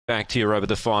back here over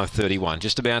the 5:31.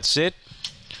 Just about set.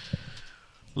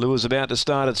 Lure's about to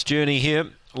start its journey here.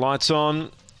 Lights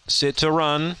on, set to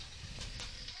run.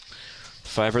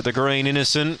 Favourite the green,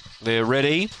 Innocent. They're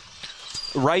ready.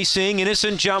 Racing,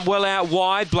 Innocent jump well out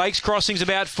wide. Blake's Crossing's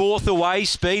about fourth away.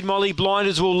 Speed Molly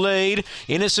Blinders will lead.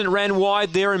 Innocent ran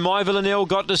wide there and My Villanelle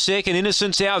got to second.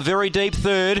 Innocent's out very deep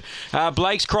third.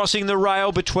 Blake's crossing the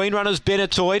rail between runners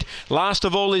Benetoid. Last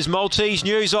of all is Maltese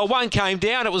News. Oh, one came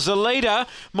down. It was the leader.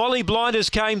 Molly Blinders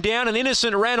came down and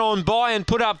Innocent ran on by and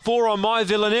put up 4 on My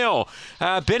Villanelle.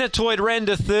 Benetoid ran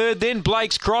to third, then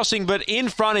Blake's Crossing, but in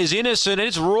front is Innocent.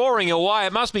 It's roaring away.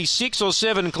 It must be 6 or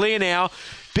 7 clear now.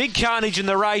 Big carnage in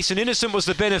the race, and Innocent was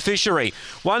the beneficiary.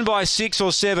 Won by 6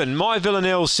 or 7. My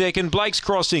Villanelle second. Blake's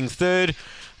Crossing third.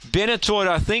 Benetoid,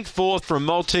 I think, fourth from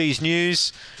Maltese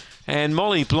News. And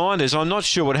Molly Blinders, I'm not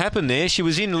sure what happened there. She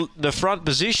was in the front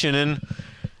position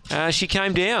and she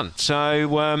came down.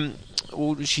 So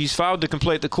she's failed to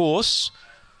complete the course.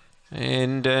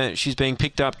 And she's being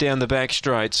picked up down the back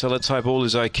straight. So let's hope all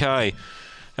is okay.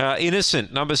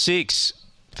 Innocent, number 6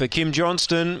 for Kim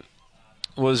Johnston,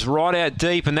 was right out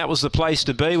deep, and that was the place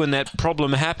to be when that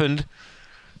problem happened,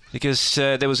 because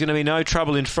there was going to be no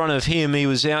trouble in front of him. He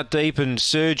was out deep and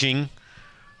surging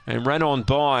and ran on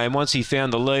by, and once he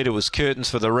found the lead, it was curtains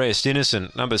for the rest.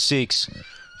 Innocent, number 6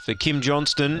 for Kim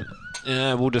Johnston,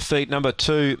 will defeat number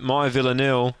 2 My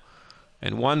Villanelle,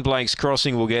 and 1 Blake's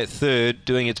Crossing will get third,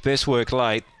 doing its best work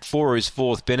late. 4 is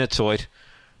fourth, Benetoid.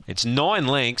 It's 9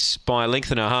 lengths by a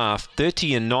length and a half,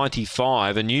 30 and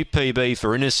 95, a new PB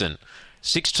for Innocent.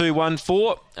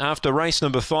 6-2-1-4 after race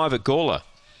number 5 at Gawler.